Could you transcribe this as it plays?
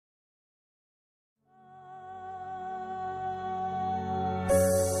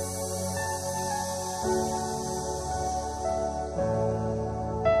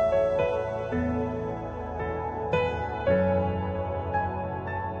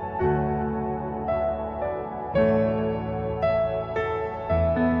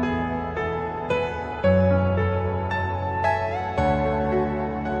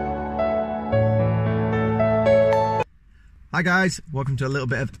Hi guys, welcome to a little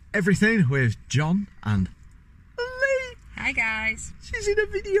bit of everything with John and Lee. Hi guys. She's in a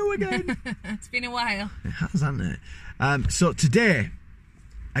video again. It's been a while. It has, hasn't it? So today,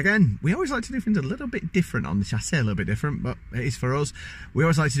 again, we always like to do things a little bit different on this. I say a little bit different, but it is for us. We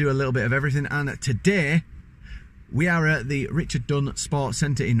always like to do a little bit of everything, and today we are at the Richard Dunn Sports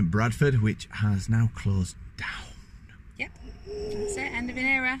Centre in Bradford, which has now closed down. Yep, that's it, end of an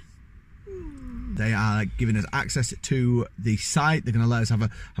era. They are giving us access to the site. They're going to let us have a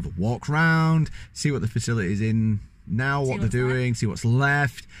walk round, see what the facility is in now, what they're doing, see what's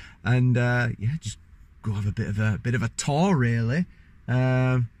left, and yeah, just go have a bit of a tour, really.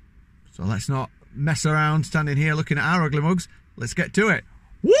 So let's not mess around standing here looking at our ugly mugs. Let's get to it.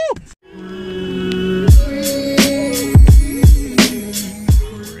 Woo!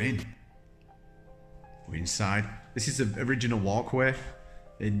 We're in. We're inside. This is the original walkway.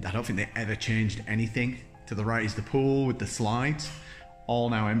 I don't think they ever changed anything. To the right is the pool with the slides, all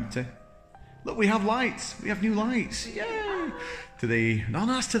now empty. Look, we have lights. We have new lights. Yay! No,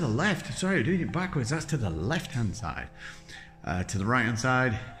 that's to the left. Sorry, we're doing it backwards. That's to the left-hand side. To the right-hand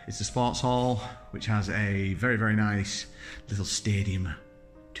side is the sports hall, which has a very, very nice little stadium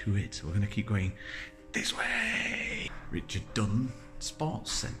to it. So we're going to keep going this way. Richard Dunn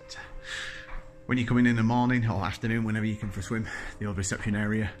Sports Centre. When you come in the morning or afternoon, whenever you come for a swim, the old reception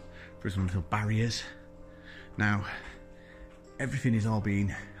area for some little barriers. Now, everything is all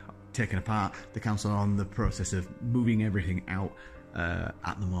being taken apart. The council are on the process of moving everything out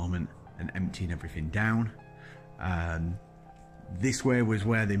at the moment and emptying everything down. This way was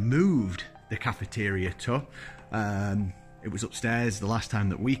where they moved the cafeteria to. It was upstairs the last time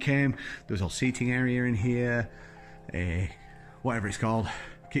that we came. There was all seating area in here, whatever it's called,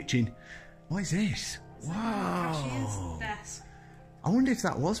 kitchen. What is this? Wow. Desk. I wonder if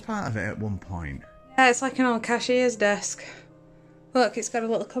that was part of it at one point. Yeah, it's like an old cashier's desk. Look, it's got a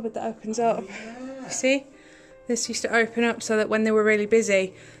little cupboard that opens up. Yeah. You see? This used to open up so that when they were really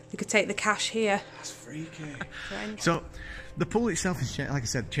busy, they could take the cash here. That's freaky. So, the pool itself has, like I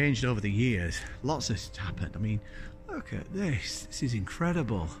said, changed over the years. Lots has happened. I mean, look at this. This is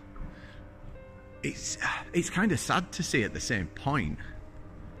incredible. It's kind of sad to see at the same point.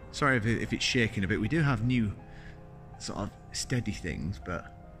 Sorry if it's shaking a bit. We do have new sort of steady things,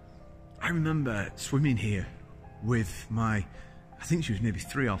 but I remember swimming here with my, I think she was maybe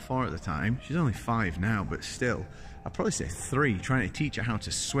 3 or 4 at the time. She's only 5 now, but still, I'd probably say 3, trying to teach her how to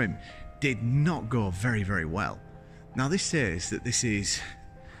swim. Did not go very, very well. Now this says that this is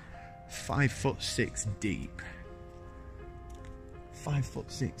 5'6" deep.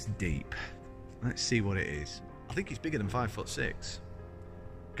 5'6" deep. Let's see what it is. I think it's bigger than 5'6".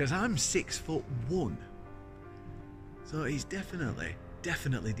 Because I'm 6'1", so he's definitely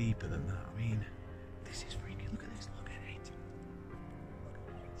deeper than that. I mean, this is freaky. Look at this. Look at it. Look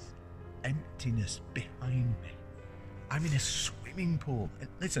at this emptiness behind me. I'm in a swimming pool. And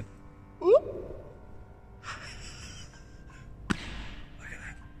listen. Look at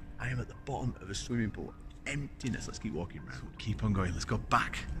that. I am at the bottom of a swimming pool. Emptiness. Let's keep walking around. Keep on going. Let's go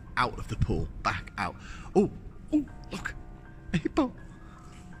back out of the pool. Back out. Oh, look. A hippo.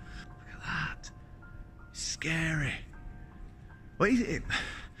 That scary. What is it?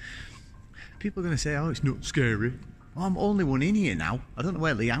 People are going to say, oh, it's not scary. Well, I'm only one in here now. I don't know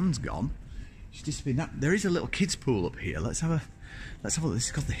where Leanne's gone. She's just been that. There is a little kids pool up here. Let's have a look. This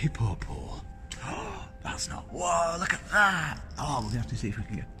is called the hippo pool. Oh, that's not. Whoa, look at that. Oh, we'll have to see if we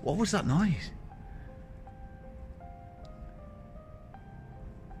can get. What was that noise?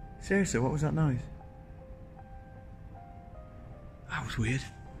 Seriously, what was that noise? That was weird.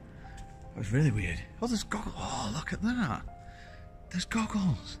 That was really weird. Oh, there's goggles. Oh, look at that. There's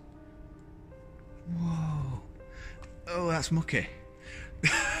goggles. Whoa. Oh, that's mucky.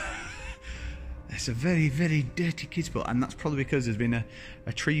 It's a very, very dirty kids pool, and that's probably because there's been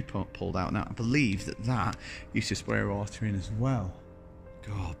a tree pulled out. Now, I believe that used to spray water in as well.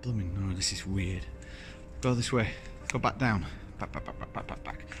 God, blooming no, this is weird. Go this way. Go back down. Back.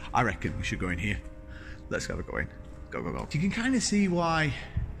 I reckon we should go in here. Let's have a go in. Go. You can kind of see why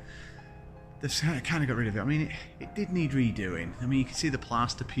they've kind of got rid of it. I mean, it did need redoing. I mean, you can see the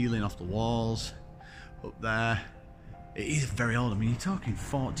plaster peeling off the walls up there. It is very old. I mean, you're talking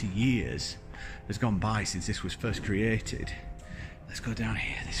 40 years has gone by since this was first created. Let's go down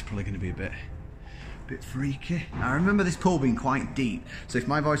here. This is probably going to be a bit freaky. I remember this pool being quite deep, so if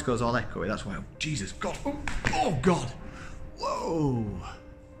my voice goes all echoey, that's why. Oh, Jesus, God. Oh, God. Whoa.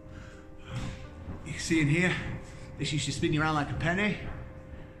 You can see in here, this used to spin you around like a penny.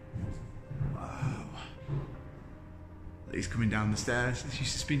 Wow. He's coming down the stairs. This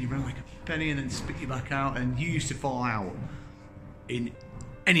used to spin you around like a penny and then spit you back out, and you used to fall out in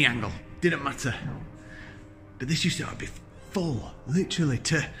any angle, didn't matter. But this used to be full, literally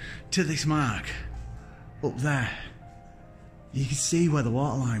to this mark up there. You can see where the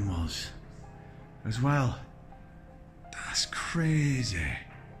water line was as well. That's crazy.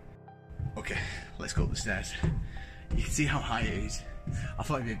 Okay, let's go up the stairs. You can see how high it is. I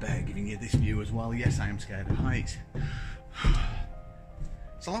thought it'd be better giving you this view as well. Yes, I am scared of heights.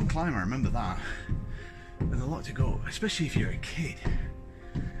 It's a long climb, I remember that. There's a lot to go, especially if you're a kid.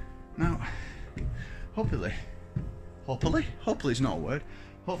 Now, hopefully it's not a word.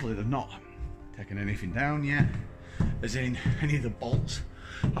 Hopefully they've not taken anything down yet. As in, any of the bolts.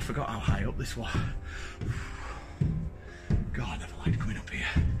 I forgot how high up this was. God, I never liked coming up here.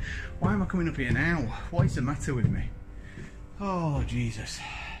 Why am I coming up here now? What is the matter with me? Oh, Jesus.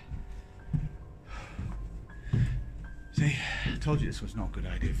 See, I told you this was not a good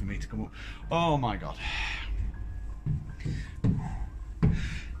idea for me to come up. Oh my God.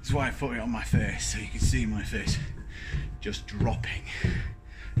 That's why I put it on my face, so you can see my face just dropping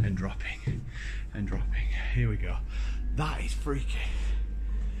and dropping and dropping. Here we go. That is freaky.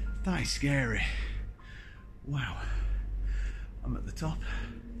 That is scary. Wow. I'm at the top.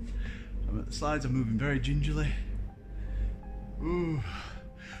 I'm at the slides. I'm moving very gingerly. Ooh.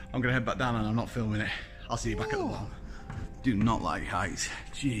 I'm gonna head back down and I'm not filming it. I'll see you back at the bottom. Do not like heights.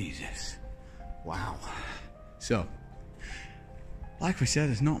 Jesus. Wow. So, like we said,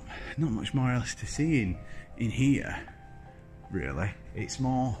 there's not much more else to see in here, really. It's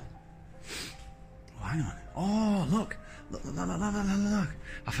more... Oh, hang on. Oh, look. Look.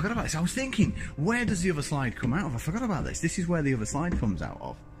 I forgot about this. I was thinking, where does the other slide come out of? I forgot about this. This is where the other slide comes out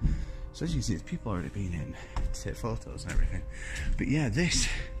of. So as you can see, there's people already been in to take photos and everything. But yeah, this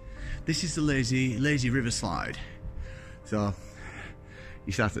is the lazy river slide. So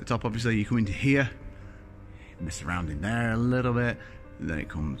you start at the top, obviously, you come into here, mess around in there a little bit, and then it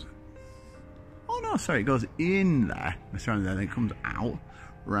comes... Oh no, sorry, it goes in there, mess around there, then it comes out,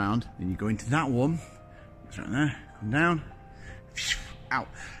 round, then you go into that one, mess around there, come down, out.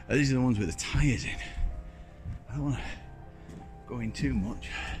 Now, these are the ones with the tyres in. I don't want to go in too much,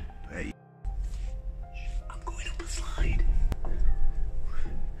 but I'm going up a slide.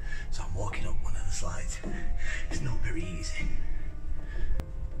 So I'm walking up one of the slides. It's not very easy.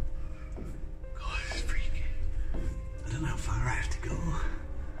 God, it's freaky. I don't know how far I have to go.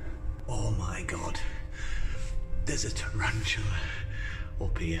 Oh my God. There's a tarantula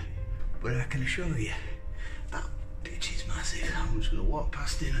up here. But I can assure you, that bitch is massive. I'm just going to walk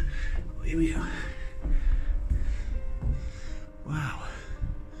past him. Oh, here we go. Wow.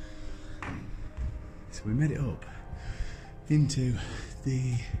 So we made it up into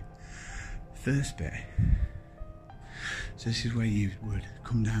the first bit. So this is where you would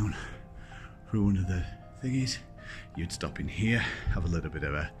come down through one of the thingies. You'd stop in here, have a little bit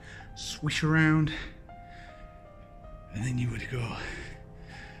of a swish around, and then you would go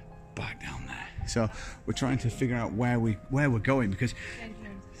back down there. So we're trying to figure out where we're going, because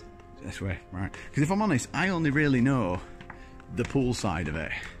this way, right? Because if I'm honest, I only really know the pool side of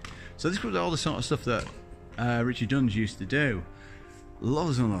it. So this was all the sort of stuff that Richard Dunn used to do.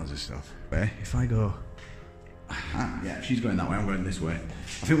 Loads and loads of stuff. If I go... yeah, she's going that way, I'm going this way.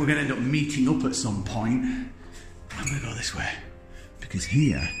 I think we're going to end up meeting up at some point. I'm going to go this way. Because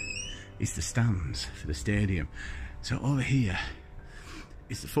here is the stands for the stadium. So over here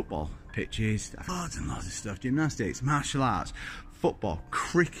is the football pitches. Loads and loads of stuff. Gymnastics, martial arts, football,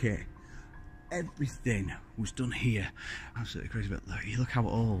 cricket. Everything was done here. Absolutely crazy. But look how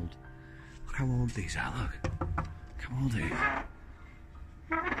old. Look how old these are, look. Look how old it is.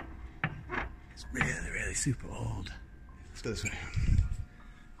 It's really super old. Let's go this way.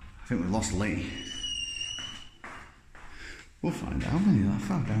 I think we've lost Lee. We'll find out. How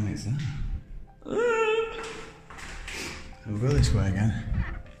far down is that? We'll go this way again.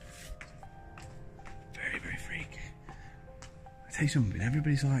 Very freaky. I tell you something,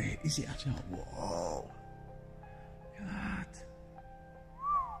 everybody's like, is it actually? Whoa. Look at that.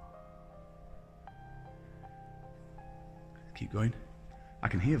 Keep going. I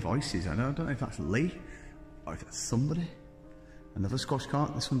can hear voices. I don't know if that's Lee or if that's somebody. Another squash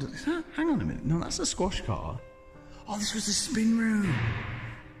cart. This one does. Hang on a minute. No, that's a squash cart. Oh, this was the spin room.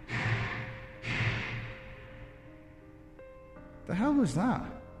 The hell was that?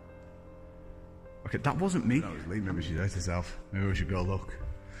 Okay, that wasn't me. That was Lee. Maybe she's out herself. Maybe we should go look.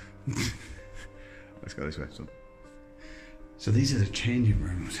 Let's go this way. So these are the changing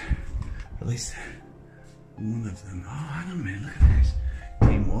rooms. At least one of them. Oh, hang on a minute. Look at this.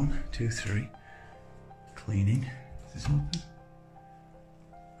 Team 1, 2, 3. Cleaning. Is this open?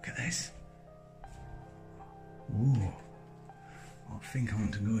 Look at this. Ooh. I think I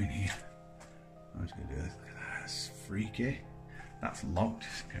want to go in here. I'm just going to do this. Look at that. That's freaky. That's locked.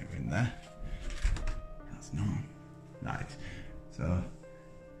 Can't go in there. That's not. Nice. So,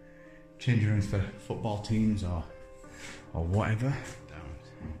 changing rooms for football teams or whatever.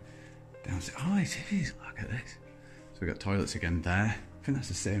 Downstairs. Oh, it is. Look at this. So we've got toilets again there. I think that's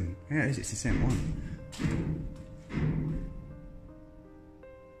the same. Yeah, it is. It's the same one.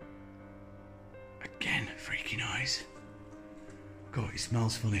 Again, freaky noise. God, it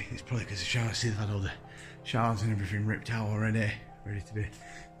smells funny. It's probably because the shower. See, they've had all the showers and everything ripped out already. Ready to be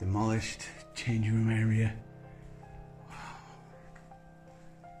demolished. Changing room area.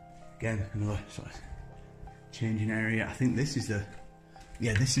 Again, another sort of changing area. I think this is the,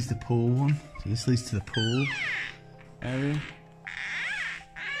 yeah, this is the pool one. So this leads to the pool area.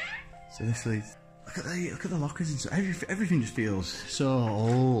 So this leads. Look at the lockers and so everything just feels so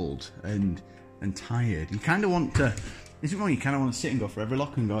old and tired. You kind of want to. Isn't it wrong? You kind of want to sit and go for every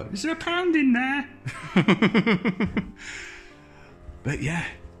locker and go, is there £1 in there? But yeah,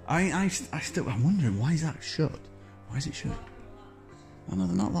 I'm wondering, why is that shut? Why is it shut? Oh no,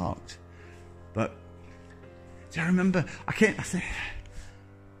 they're not locked. But do I remember? I say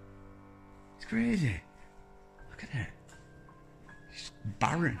it's crazy. Look at it. It's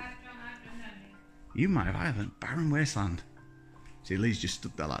barren. You might have, I haven't. Barren wasteland. See, Lee's just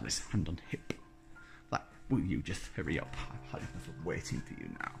stood there like this, hand on hip. Like, will you just hurry up? I've had enough of waiting for you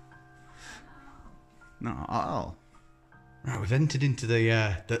now. Not at all. Right, we've entered into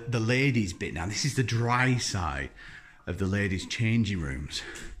the ladies' bit now. This is the dry side of the ladies' changing rooms.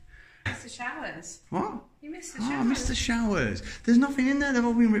 You missed the showers. What? You missed the showers. Oh, I missed the showers. There's nothing in there. They've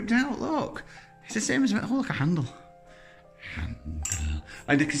all been ripped out. Look. It's the same as... Oh, look, a handle.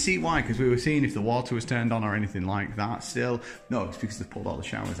 And I can see why, because we were seeing if the water was turned on or anything like that still. No, it's because they've pulled all the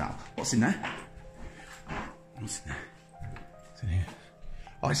showers out. What's in there? What's in there? What's in here?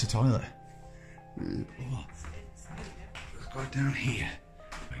 Oh, it's a toilet. Oh. Let's go down here.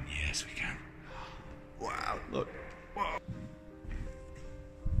 And yes, we can. Wow, look. Whoa.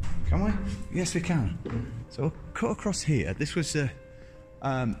 Can we? Yes, we can. So we'll cut across here. This was the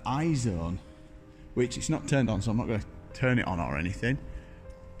eye zone, which it's not turned on, so I'm not going to turn it on or anything.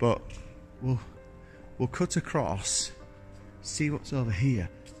 But we'll cut across, see what's over here.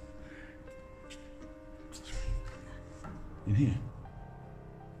 In here?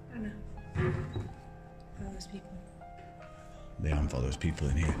 I don't know. Oh, those people. They aren't for those people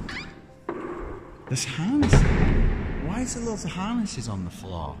in here. There's harnesses. Why is there loads of harnesses on the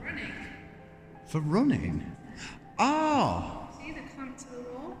floor? Running. For running? Oh! See, they're clamped to the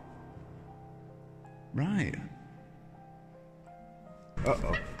wall. Right.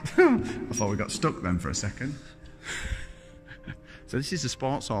 Uh-oh. I thought we got stuck then for a second. So this is the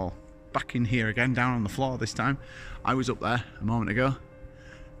sports hall. Back in here again, down on the floor this time. I was up there a moment ago.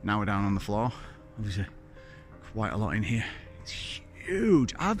 Now we're down on the floor. Obviously, quite a lot in here. It's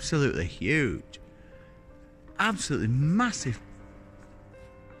huge. Absolutely huge. Absolutely massive.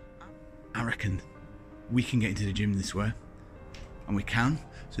 I reckon we can get into the gym this way. And we can.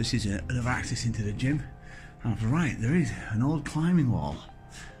 So this is another access into the gym. And right, there is an old climbing wall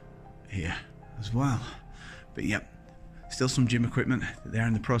here as well. But yep, still some gym equipment that they're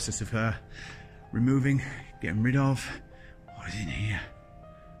in the process of removing, getting rid of. What is in here?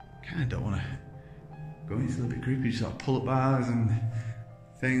 Kind of don't want to go in. It's a little bit creepy. Just sort of pull-up bars and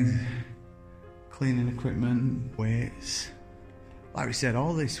things, cleaning equipment, weights. Like we said,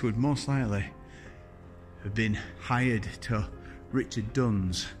 all this would most likely have been hired to Richard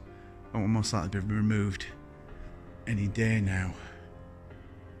Dunn's and will most likely be removed any day now.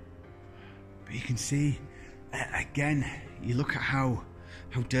 But you can see, again, you look at how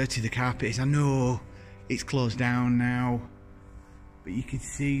dirty the carpet is. I know it's closed down now, but you can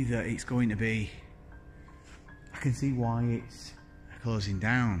see that it's going to be, I can see why it's closing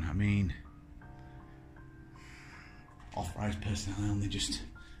down. I mean, authorised personnel only, just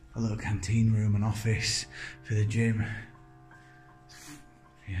a little canteen room and office for the gym.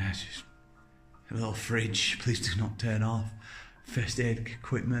 Yeah, it's just a little fridge, please do not turn off. First aid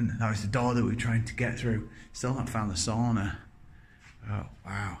equipment. That was the door that we were trying to get through. Still not found the sauna. Oh,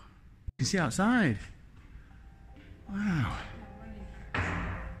 wow. You can see outside. Wow.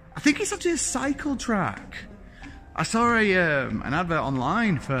 I think it's actually a cycle track. I saw an advert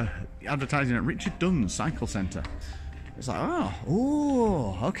online for advertising at Richard Dunn's Cycle Centre. It's like,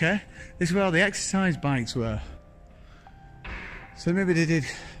 oh, okay. This is where all the exercise bikes were. So maybe they did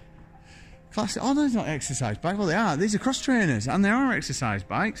classic. Oh no, it's not exercise bikes. Well, they are. These are cross trainers, and they are exercise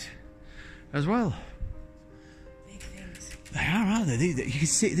bikes as well. Big things. They are, aren't they? You can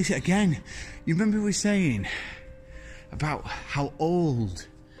see this again. You remember we were saying about how old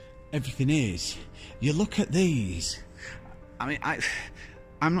everything is. You look at these. I mean,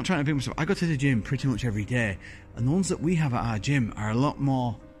 I'm not trying to big myself. I go to the gym pretty much every day, and the ones that we have at our gym are a lot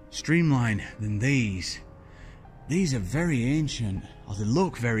more streamlined than these. These are very ancient, or they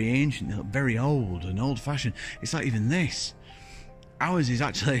look very ancient, they look very old and old-fashioned. It's like even this. Ours is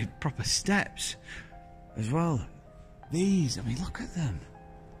actually proper steps as well. These, I mean, look at them.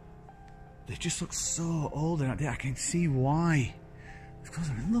 They just look so old, and I can see why. Of course,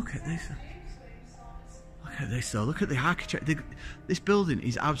 I mean, look at this. Look at this though, look at the architecture. This building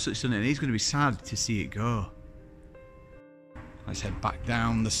is absolutely stunning, and he's going to be sad to see it go. Let's head back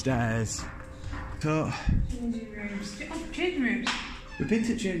down the stairs. So, Changing rooms. Oh, changing rooms. We've been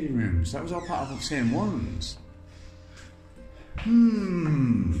to changing rooms. That was all part of the same ones.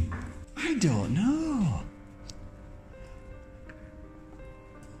 I don't know.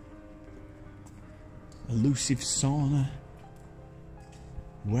 Elusive sauna.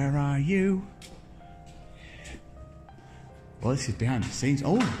 Where are you? Well, this is behind the scenes.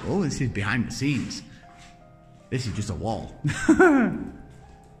 Oh, this is behind the scenes. This is just a wall.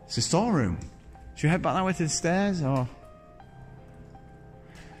 It's a storeroom. Should we head back that way to the stairs, or?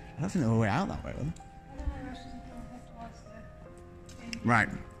 I don't think there's a way out that way, will there? Right,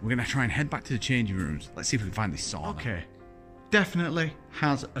 we're going to try and head back to the changing rooms. Let's see if we can find this sauna. Okay, definitely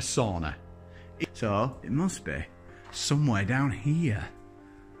has a sauna. So, it must be somewhere down here.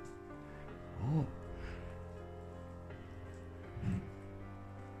 Oh.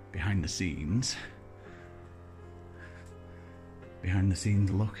 Behind the scenes. Behind the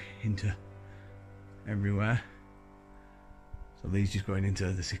scenes look into everywhere. So these just going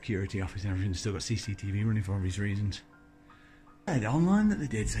into the security office and everything. Still got CCTV running for obvious reasons. Online that they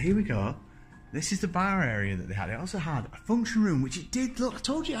did, so here we go. This is the bar area that they had. It also had a function room, which it did look, I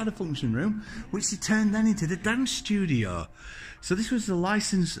told you it had a function room, which they turned then into the dance studio. So this was the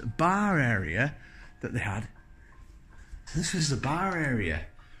licensed bar area that they had. So this was the bar area.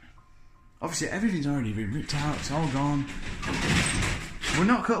 Obviously everything's already been ripped out, it's all gone. We're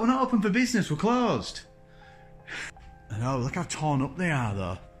not open for business, we're closed. I know, look how torn up they are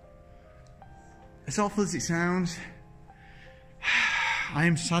though. As awful as it sounds, I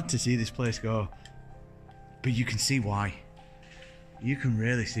am sad to see this place go, but you can see why. You can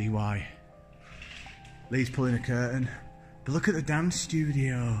really see why. Lee's pulling a curtain, but look at the dance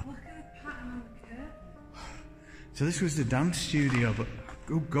studio. Look at the pattern on the curtain. So this was the dance studio, but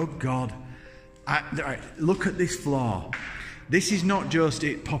oh good God. Right, look at this floor. This is not just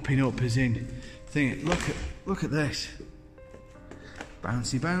it popping up as in thing. Look at this.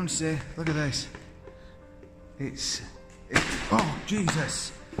 Bouncy, bouncy. Look at this. Oh,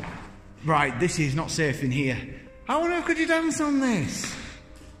 Jesus. Right, this is not safe in here. How on earth could you dance on this?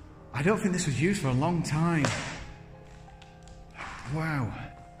 I don't think this was used for a long time. Wow.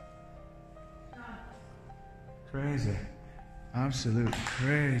 Crazy. Absolute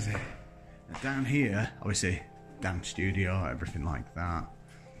crazy. Now down here, obviously, dance studio, everything like that.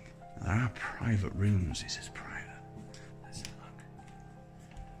 There are private rooms. This is private. Let's have a look.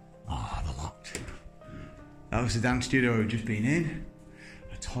 Oh, they're locked. That was the dance studio we've just been in.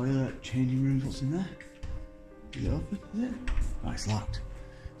 A toilet, changing rooms. What's in there? Is it open? Is it? Oh, it's locked.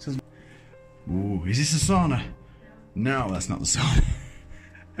 So, ooh, is this a sauna? No, that's not the sauna.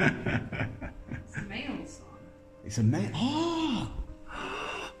 It's a male sauna. It's a male. Oh!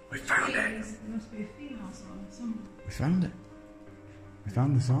 We found it! There must be a female sauna somewhere. We found it. We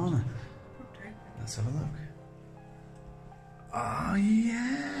found the sauna. Let's have a look. Oh,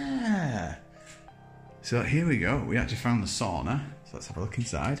 yeah! So here we go. We actually found the sauna. So let's have a look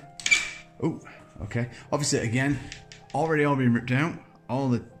inside. Oh, okay. Obviously, again, already all been ripped out. All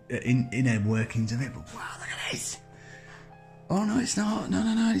the inner workings of it. But wow, look at this! Oh, no, it's not. No,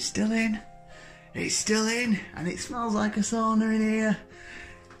 no, no, it's still in. It's still in. And it smells like a sauna in here.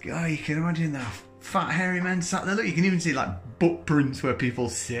 God, you can imagine that fat, hairy man sat there. Look, you can even see like butt prints where people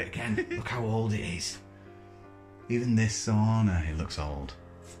sit again. Look how old it is. Even this sauna, it looks old.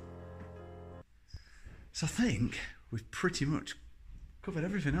 So I think we've pretty much covered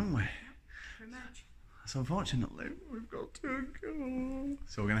everything, haven't we? Pretty much. So unfortunately, we've got to go.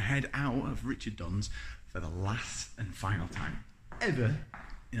 So we're going to head out of Richard Dunn's for the last and final time ever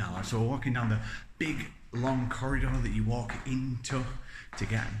in our life. So we're walking down the big, long corridor that you walk into to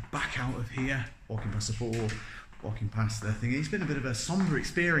get back out of here. Walking past the pool, walking past the thing. It's been a bit of a sombre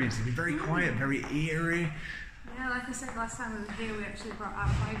experience. It's been very quiet, very eerie. Yeah, like I said last time we were here, we actually brought our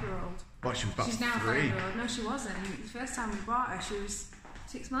 5-year-old. What, she was about She's now 3? 5-year-old. No, she wasn't. The first time we brought her, she was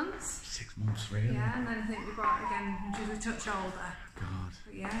 6 months. 6 months, really? Yeah, and then I think we bought it again when she was a touch older. God.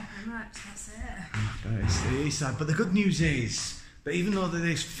 But yeah, very much, that's it. It is sad. But the good news is that even though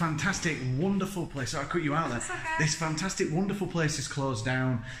this fantastic, wonderful place, I cut you out there, okay. this fantastic, wonderful place is closed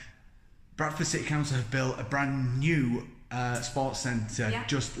down, Bradford City Council have built a brand new sports centre,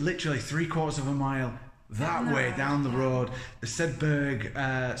 just literally 3/4 of a mile that way down the road. The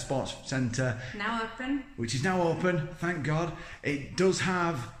Sedberg Sports Centre. Now open. Which is now open, thank God. It does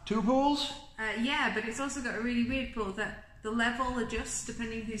have 2 pools. Yeah, but it's also got a really weird pool that the level adjusts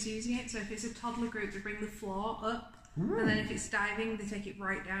depending who's using it. So if it's a toddler group, they bring the floor up. Ooh. And then if it's diving, they take it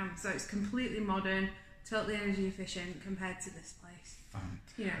right down. So it's completely modern, totally energy efficient compared to this place. Fun.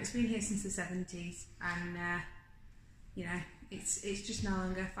 You know, it's been here since the 70s, and you know, it's just no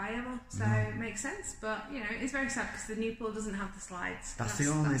longer viable. So it makes sense, but you know, it's very sad because the new pool doesn't have the slides. That's the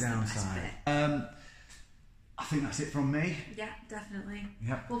only downside. I think that's it from me. Yeah, definitely.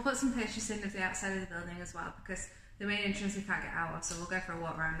 Yep. We'll put some pictures in of the outside of the building as well, because the main entrance we can't get out of, so we'll go for a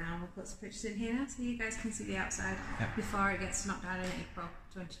walk around now and we'll put some pictures in here now so you guys can see the outside before it gets knocked down in April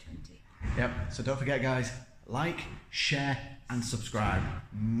 2020. Yep, so don't forget guys, like, share and subscribe.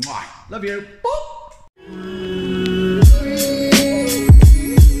 Mwah. Love you. Boop.